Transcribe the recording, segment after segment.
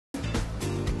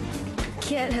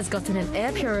Kiat has gotten an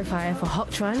air purifier for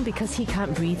Hock Chuan because he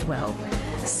can't breathe well.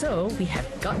 So we have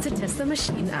got to test the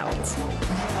machine out.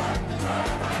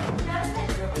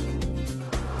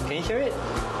 Can you hear it?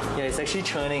 Yeah, it's actually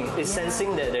churning. It's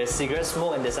sensing that there's cigarette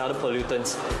smoke and there's other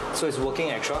pollutants. So it's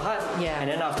working extra hard. Yeah. And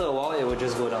then after a while, it will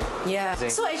just go down. Yeah.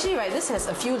 So actually, right, this has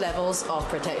a few levels of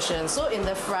protection. So in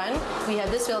the front, we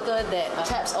have this filter that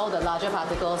traps all the larger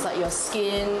particles like your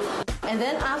skin. And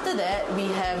then after that, we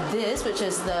have this, which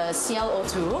is the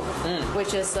ClO2,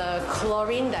 which is the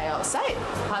chlorine dioxide.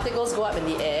 Particles go up in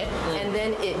the air, and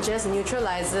then it just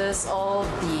neutralizes all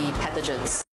the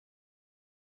pathogens.